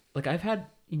 like I've had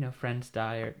friends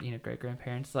die or great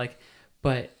grandparents, like,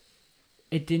 but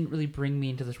it didn't really bring me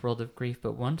into this world of grief.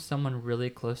 But once someone really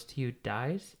close to you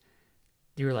dies,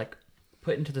 you're like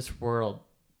put into this world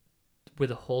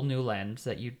with a whole new lens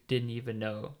that you didn't even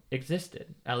know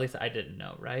existed. At least I didn't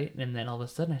know, right? And then all of a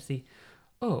sudden I see,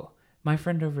 oh, my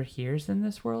friend over here's in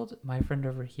this world. My friend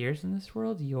over here's in this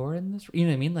world. You're in this. You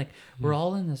know what I mean? Like we're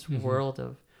all in this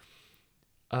world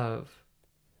of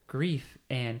grief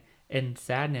and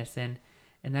sadness, and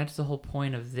that's the whole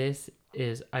point of this.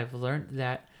 Is I've learned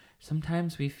that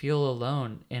sometimes we feel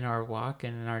alone in our walk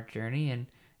and in our journey, and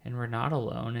we're not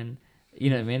alone. And you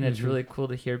know what I mean? It's really cool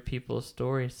to hear people's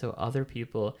stories so other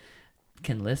people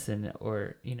can listen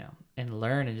or, and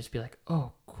learn and just be like,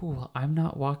 oh, cool. I'm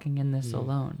not walking in this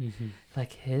alone.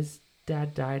 Like his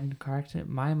dad died in a car accident.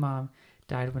 My mom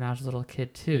died when I was a little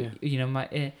kid too.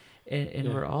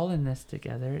 And we're all in this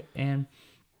together. And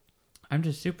I'm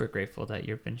just super grateful that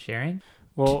you've been sharing.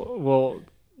 Well,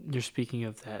 you're speaking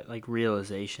of that, like,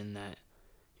 realization that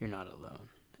you're not alone.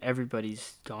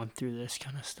 Everybody's gone through this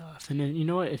kind of stuff. And then, you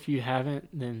know what? If you haven't,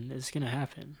 then it's going to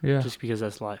happen. Yeah. Just because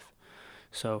that's life.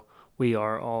 So we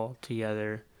are all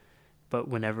together. But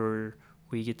whenever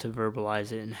we get to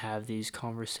verbalize it and have these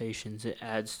conversations, it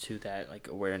adds to that, like,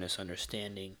 awareness,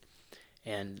 understanding.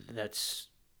 And that's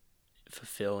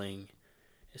fulfilling.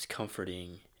 It's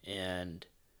comforting. And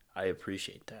I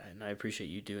appreciate that. And I appreciate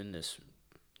you doing this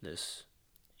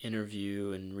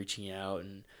interview and reaching out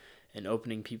and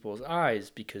opening people's eyes,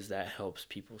 because that helps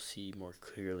people see more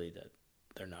clearly that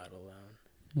they're not alone,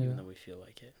 even though we feel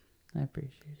like it. I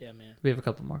appreciate it. Yeah, man. We have a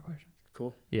couple more questions.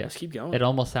 Cool. Yeah. Let's keep going. It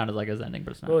almost sounded like it was ending,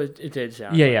 but it's not. Well, it did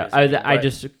sound I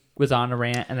just was on a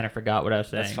rant and then I forgot what I was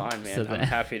saying. That's fine, man. So I'm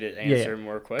happy to answer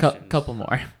more questions. Couple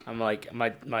more. I'm like,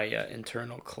 my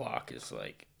internal clock is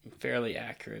like fairly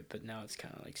accurate, but now it's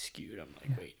kind of like skewed. I'm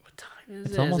like, wait, what time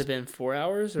is it? Has it been 4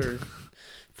 hours or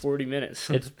 40 minutes?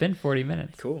 It's been 40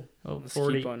 minutes. Cool. Well, Let's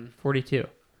 40, keep on. 42.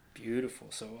 Beautiful.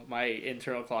 So my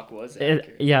internal clock was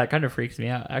accurate. It kind of freaks me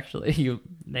out, actually. You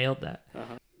nailed that.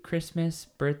 Uh-huh. Christmas,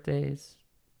 birthdays,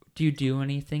 do you do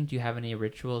anything? Do you have any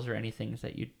rituals or any things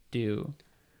that you do?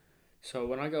 So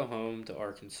when I go home to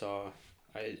Arkansas,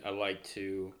 I like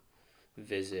to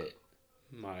visit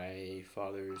my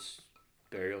father's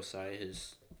burial site,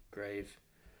 his grave.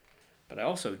 But I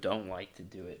also don't like to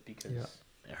do it because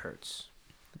it hurts.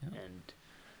 Yeah. And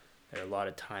there are a lot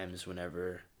of times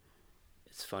whenever,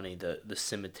 it's funny, the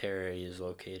cemetery is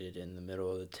located in the middle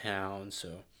of the town,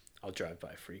 so I'll drive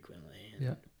by frequently.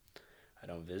 And I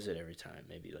don't visit every time,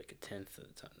 maybe like a tenth of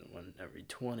the time, one every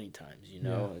 20 times,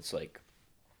 It's like,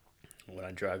 when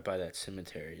I drive by that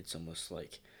cemetery, it's almost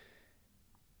like,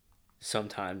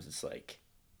 sometimes it's like,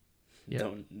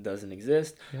 doesn't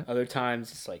exist. Other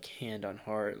times it's like hand on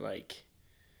heart, like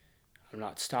I'm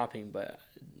not stopping, but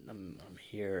I'm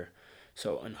here.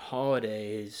 So on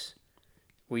holidays,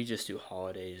 we just do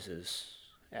holidays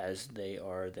as they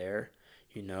are there,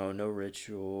 no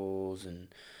rituals. And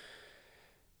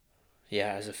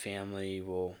as a family,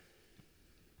 we'll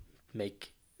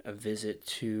make a visit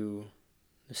to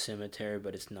the cemetery,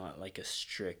 but it's not like a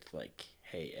strict, like,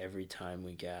 hey, every time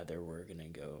we gather we're gonna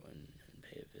go and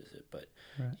pay a visit. But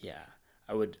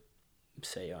I would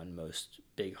say on most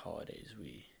big holidays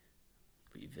we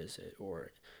visit,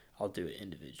 or I'll do it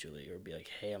individually, or be like,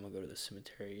 hey, I'm gonna go to the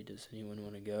cemetery, does anyone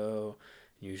want to go?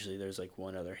 And usually there's like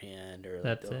one other hand, or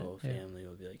like the whole family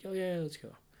will be like, oh yeah, let's go.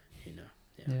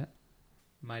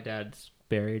 My dad's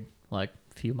buried like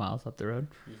a few miles up the road,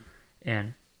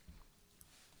 and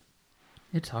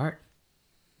it's hard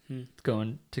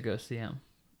going to go see him.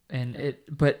 And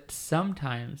but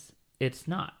sometimes it's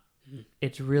not.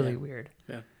 It's really weird.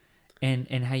 Yeah.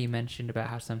 And how you mentioned about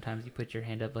how sometimes you put your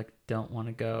hand up like don't want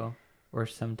to go, or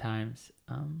sometimes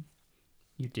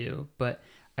you do. But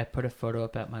I put a photo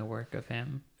up at my work of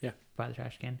him by the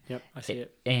trash can. Yep, I see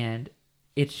it. And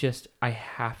it's just, I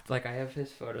have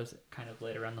his photos kind of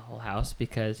laid around the whole house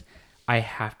because I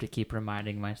have to keep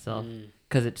reminding myself,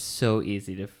 because it's so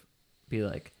easy to be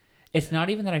like, it's not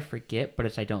even that I forget, but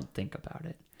it's I don't think about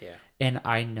it. Yeah. And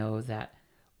I know that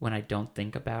when I don't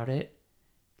think about it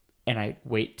and I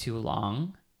wait too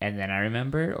long and then I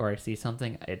remember, or I see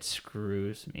something, it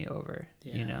screws me over,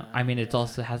 I mean, it's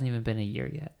also hasn't even been a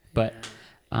year yet, but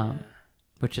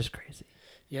which is crazy.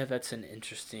 Yeah, that's an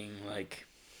interesting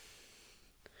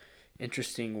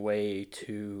way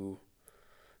to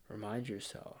remind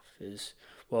yourself is,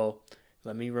 well,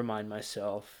 let me remind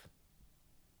myself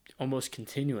almost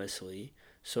continuously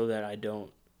so that I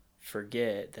don't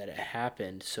forget that it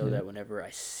happened, so that whenever I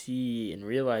see and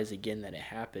realize again that it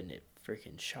happened, it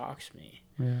freaking shocks me.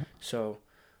 Yeah. So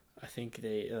I think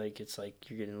it's like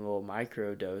you're getting a little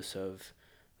micro dose of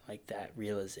like that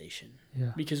realization.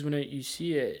 Yeah. Because when you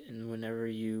see it and whenever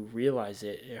you realize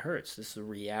it, it hurts. This is the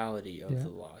reality of the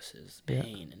losses,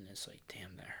 pain, and it's like,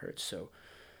 damn, that hurts. So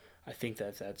I think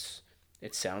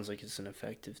it sounds like it's an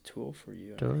effective tool for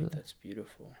you. Totally. I think that's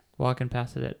beautiful. Walking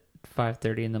past it at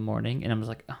 5:30 in the morning, and I'm just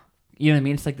like, oh. You know what I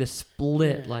mean? It's like this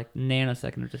split, like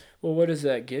nanosecond of just. Well, what does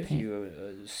that give you?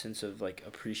 A sense of like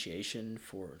appreciation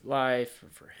for life or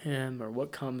for him, or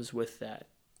what comes with that?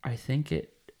 I think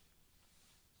it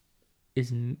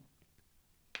is.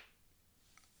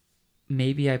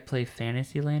 Maybe I play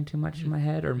Fantasyland too much in my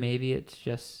head, or maybe it's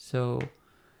just so.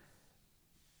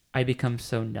 I become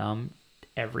so numb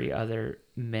every other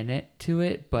minute to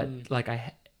it, but like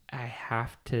I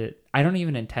have to. I don't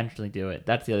even intentionally do it.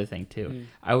 That's the other thing too.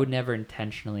 I would never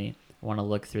intentionally want to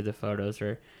look through the photos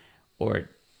or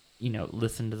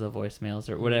listen to the voicemails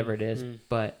or whatever it is.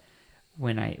 But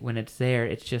when it's there,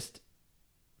 it's just,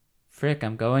 frick,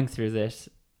 I'm going through this.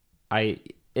 I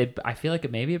feel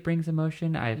like maybe it brings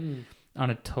emotion. On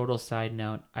a total side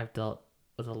note, I've dealt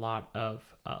with a lot of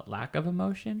lack of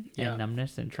emotion and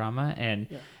numbness and trauma, and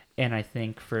I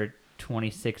think for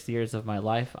 26 years of my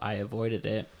life, I avoided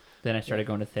it. Then I started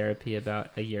going to therapy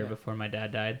about a year before my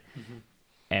dad died,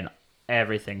 and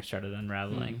everything started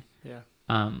unraveling.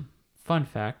 Fun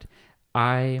fact,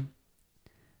 about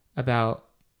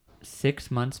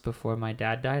 6 months before my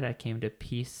dad died, I came to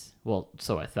peace, well,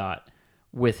 so I thought,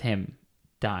 with him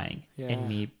dying and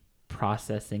me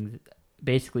processing.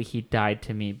 Basically, he died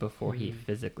to me before he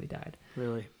physically died.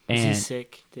 Really? Was he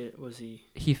sick? Was he?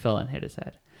 He fell and hit his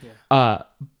head. Yeah.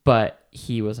 But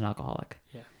he was an alcoholic.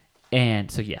 Yeah.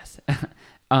 And so, yes.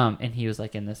 And he was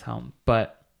like in this home.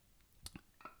 But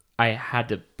I had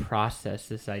to process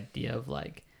this idea of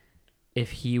like,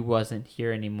 if he wasn't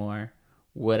here anymore,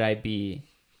 would I be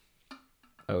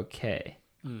okay?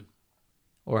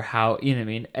 Or how, you know what I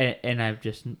mean? And I've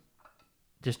just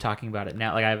talking about it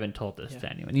now, like I haven't told this to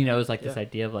anyone. It was like this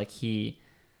idea of like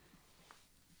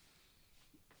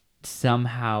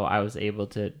somehow I was able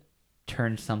to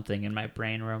turn something in my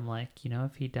brain where I'm like,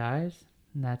 if he dies,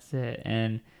 that's it.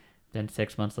 And then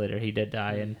 6 months later, he did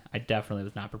die, and I definitely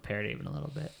was not prepared even a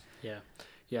little bit.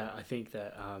 Yeah. I think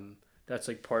that that's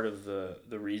like part of the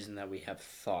reason that we have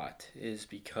thought is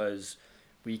because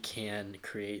we can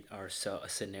create a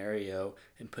scenario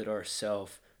and put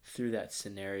ourselves through that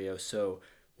scenario, so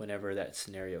whenever that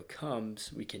scenario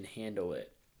comes, we can handle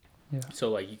it. So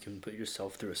like you can put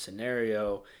yourself through a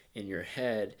scenario in your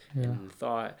head and in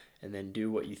thought, and then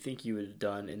do what you think you would have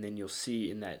done, and then you'll see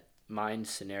in that mind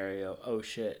scenario, oh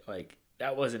shit, like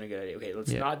that wasn't a good idea. Okay,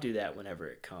 let's not do that whenever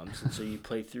it comes. And so you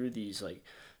play through these like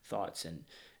thoughts, and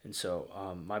so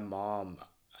my mom,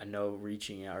 I know,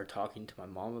 reaching out or talking to my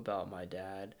mom about my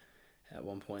dad at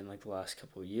one point, like the last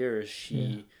couple of years,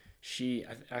 she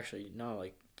actually, no,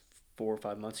 like 4 or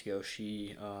 5 months ago,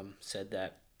 she said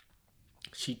that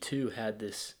she too had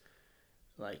this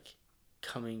like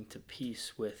coming to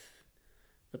peace with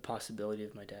the possibility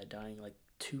of my dad dying like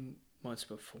 2 months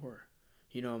before,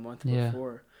 a month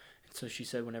before. And so she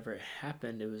said whenever it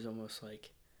happened, it was almost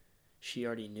like she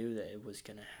already knew that it was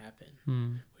going to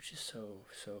happen, which is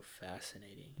so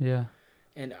fascinating. Yeah.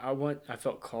 And I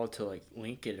felt called to like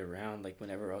link it around, like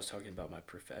whenever I was talking about my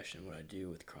profession, what I do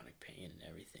with chronic pain and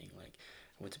everything. Like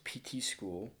I went to PT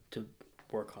school to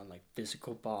work on like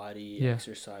physical body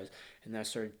exercise, and that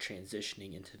started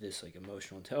transitioning into this like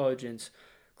emotional intelligence,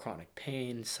 chronic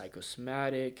pain,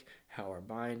 psychosomatic, how our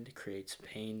mind creates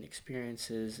pain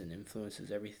experiences and influences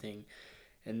everything.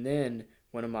 And then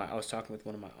I was talking with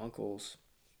one of my uncles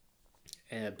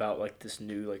and about like this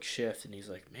new like shift, and he's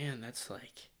like, man, that's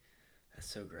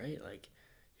so great. Like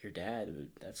your dad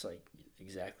that's like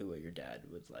exactly what your dad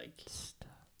would like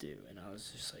do. And I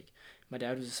was just like, my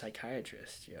dad was a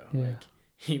psychiatrist, like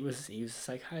he was a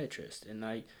psychiatrist, and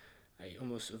I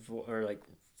almost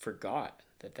forgot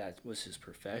that was his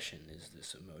profession, is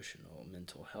this emotional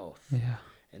mental health.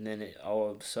 And then all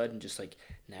of a sudden, just like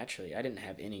naturally, I didn't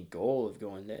have any goal of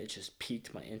going there. It just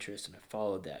piqued my interest, and I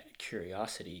followed that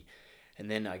curiosity. And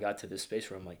then I got to this space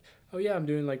where I'm like, oh yeah, I'm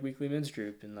doing like weekly men's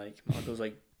group, and like my uncle's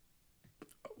like,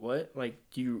 what? Like,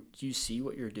 do you see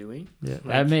what you're doing? Yeah, like,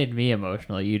 that made me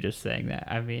emotional. You just saying that.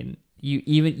 I mean,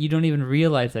 you don't even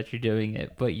realize that you're doing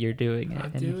it, but you're doing it.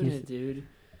 I'm doing it, dude.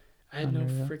 I had no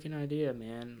freaking idea,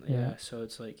 man. Yeah. So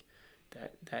it's like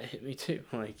that hit me too.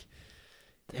 Like,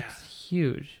 That's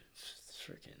huge. It's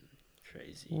freaking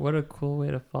crazy. What a cool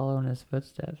way to follow in his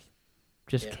footsteps.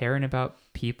 Just caring about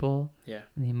people. Yeah.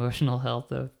 And the emotional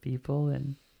health of people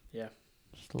and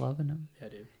just loving them. Yeah,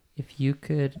 dude. If you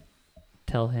could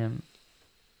tell him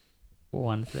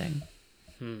one thing,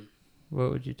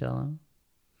 what would you tell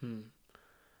him?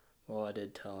 Well, I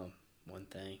did tell him one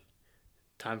thing.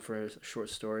 Time for a short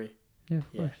story. Yeah,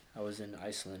 of course. I was in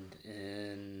Iceland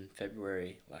in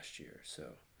February last year. So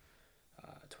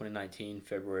 2019,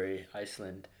 February,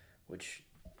 Iceland, which,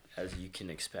 as you can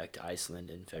expect, Iceland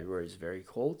in February is very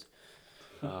cold.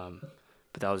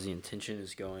 But that was the intention,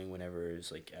 is going whenever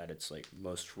it's like at its like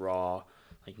most raw,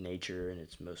 like nature in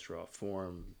its most raw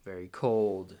form, very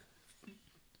cold,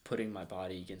 putting my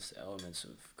body against the elements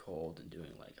of cold and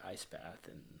doing like ice bath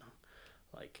and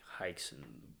like hikes and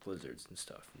blizzards and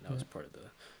stuff. And that was part of the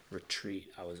retreat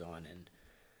I was on. And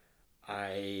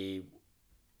I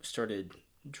started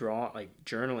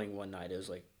journaling one night. It was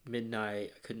like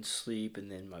midnight. I couldn't sleep, and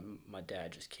then my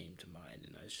dad just came to mind,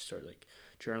 and I just started like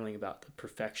journaling about the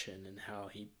perfection and how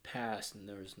he passed, and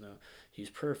he was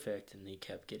perfect, and he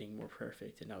kept getting more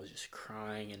perfect, and I was just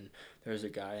crying. And there was a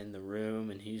guy in the room,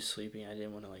 and he was sleeping. I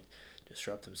didn't want to like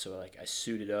disrupt him, so like I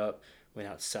suited up, went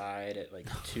outside at like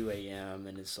 2 a.m.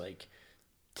 and it's like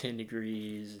 10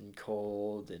 degrees and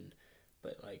cold,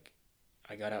 but like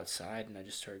I got outside and I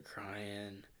just started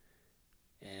crying,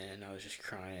 and I was just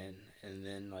crying, and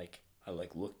then like I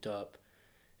like looked up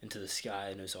into the sky,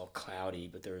 and it was all cloudy,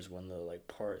 but there was one little like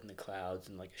part in the clouds,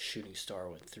 and like a shooting star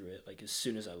went through it like as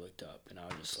soon as I looked up, and I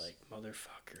was just like,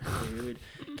 motherfucker, dude.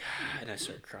 God. And I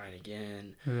started crying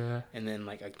again. And then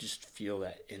like I just feel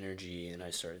that energy, and I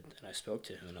spoke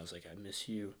to him, and I was like, I miss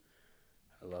you,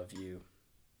 I love you,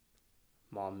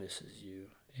 Mom misses you,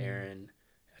 Aaron.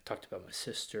 I talked about my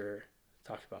sister,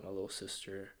 talked about my little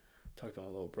sister, talked about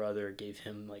my little brother, gave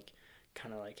him like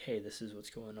kind of like, hey, this is what's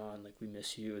going on, like we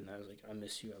miss you. And I was like, I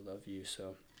miss you, I love you.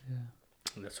 So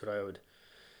and that's what I would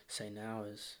say now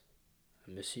is,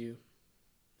 I miss you,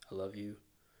 I love you,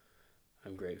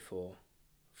 I'm grateful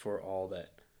for all that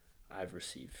I've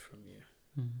received from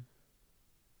you.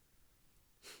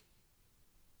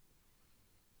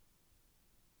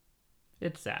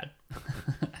 It's sad.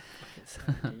 It's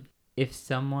sad, dude. If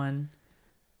someone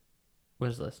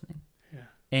was listening,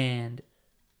 and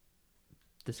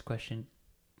this question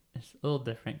is a little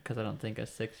different because I don't think a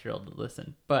 6-year-old would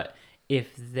listen, but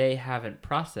if they haven't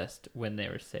processed when they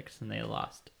were 6 and they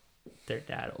lost their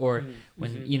dad, or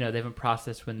when they haven't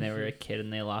processed when they were a kid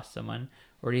and they lost someone,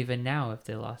 or even now if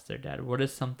they lost their dad, what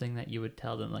is something that you would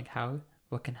tell them, like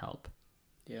what can help?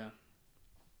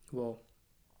 Well,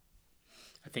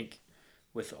 I think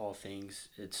with all things,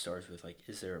 it starts with like,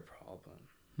 is there a problem?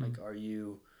 Like, are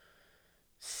you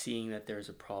seeing that there's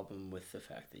a problem with the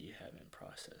fact that you haven't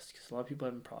processed? Because a lot of people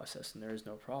haven't processed and there is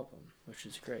no problem, which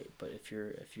is great. But if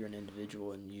you're an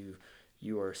individual and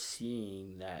you are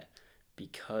seeing that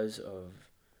because of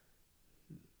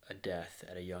a death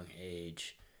at a young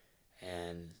age,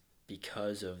 and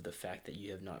because of the fact that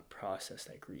you have not processed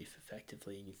that grief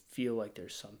effectively, and you feel like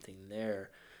there's something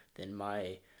there, then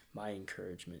my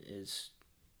encouragement is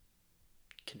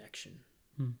connection,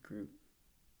 group.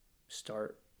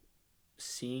 Start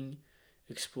seeing,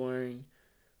 exploring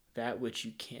that which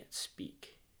you can't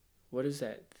speak. What is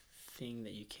that thing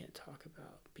that you can't talk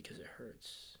about because it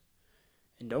hurts?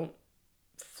 And don't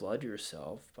flood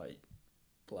yourself by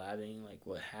blabbing like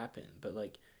what happened, but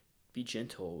like be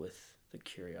gentle with the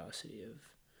curiosity of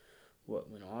what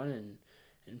went on,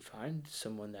 and find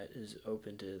someone that is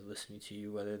open to listening to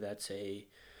you, whether that's a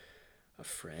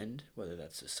friend, whether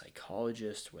that's a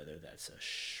psychologist, whether that's a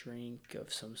shrink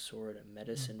of some sort, a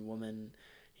medicine woman,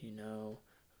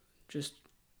 just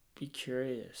be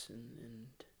curious and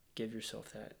give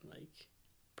yourself that like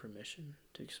permission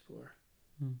to explore.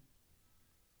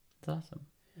 That's awesome.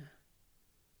 Yeah.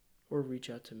 Or reach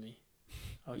out to me.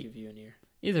 I'll give you an ear.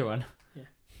 Either one.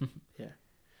 Yeah. Yeah.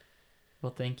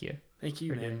 Well, thank you. Thank you,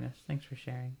 for man. doing this. Thanks for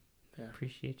sharing. Yeah.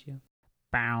 Appreciate you.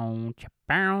 Bow,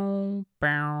 bow,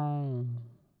 bow.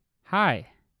 Hi.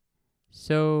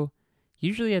 So,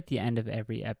 usually at the end of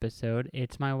every episode,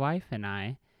 it's my wife and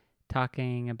I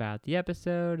talking about the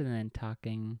episode and then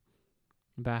talking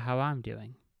about how I'm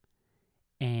doing.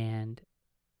 And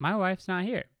my wife's not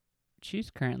here. She's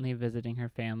currently visiting her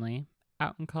family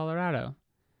out in Colorado.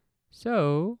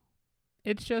 So,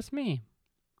 it's just me.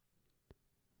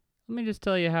 Let me just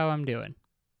tell you how I'm doing.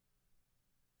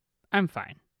 I'm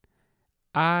fine.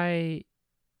 I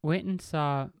went and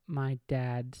saw my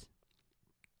dad's.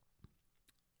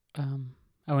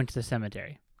 I went to the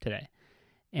cemetery today,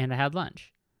 and I had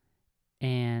lunch,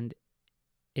 and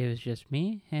it was just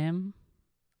me, him,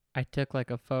 I took like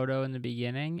a photo in the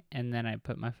beginning and then I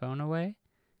put my phone away,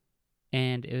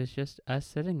 and it was just us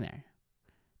sitting there.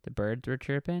 The birds were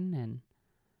chirping, and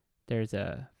there's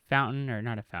a fountain, or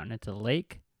not a fountain, it's a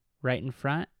lake right in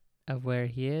front of where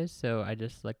he is. So I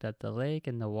just looked at the lake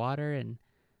and the water, and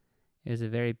it was a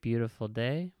very beautiful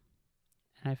day,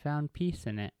 and I found peace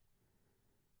in it.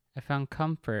 I found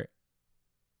comfort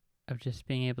of just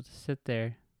being able to sit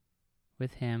there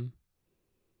with him.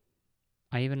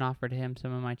 I even offered him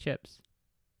some of my chips.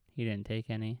 He didn't take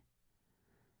any.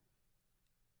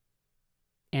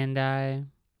 And I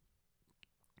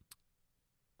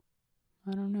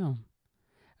don't know.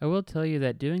 I will tell you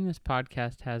that doing this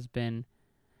podcast has been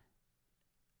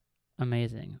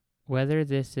amazing. Whether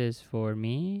this is for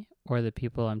me or the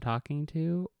people I'm talking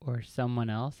to or someone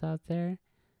else out there,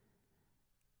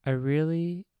 I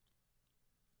really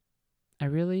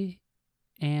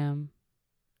am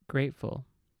grateful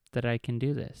that I can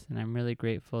do this. And I'm really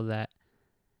grateful that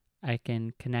I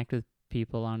can connect with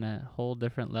people on a whole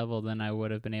different level than I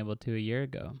would have been able to a year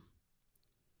ago.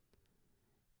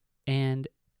 And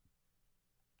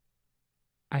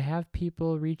I have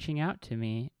people reaching out to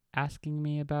me, asking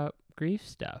me about grief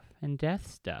stuff and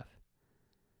death stuff.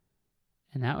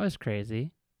 And that was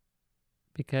crazy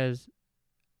because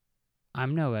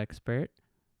I'm no expert,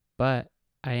 but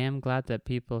I am glad that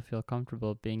people feel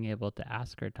comfortable being able to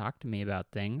ask or talk to me about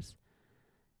things.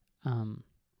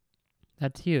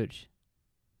 That's huge,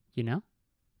 you know?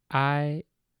 I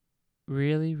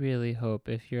really, really hope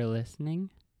if you're listening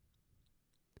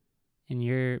and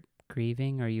you're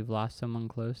grieving or you've lost someone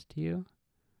close to you,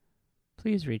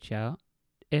 please reach out.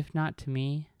 If not to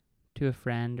me, to a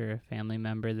friend or a family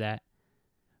member that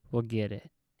will get it.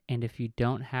 And if you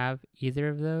don't have either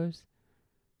of those,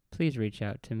 please reach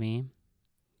out to me.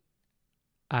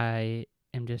 I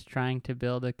am just trying to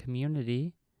build a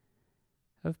community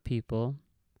of people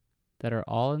that are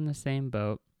all in the same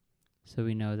boat, so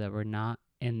we know that we're not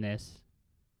in this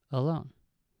alone.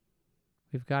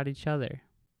 We've got each other.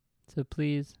 So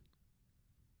please,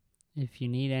 if you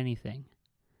need anything,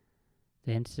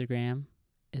 the Instagram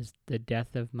is the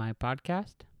Death of My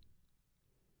Podcast.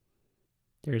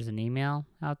 There's an email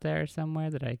out there somewhere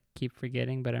that I keep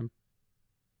forgetting, but I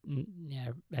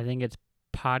think it's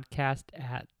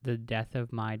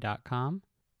podcast@thedeathofmy.com.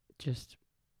 Just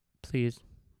please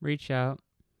reach out.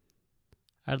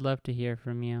 I'd love to hear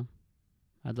from you.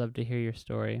 I'd love to hear your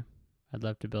story. I'd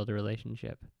love to build a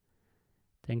relationship.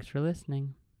 Thanks for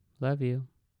listening. Love you.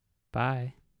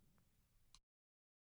 Bye.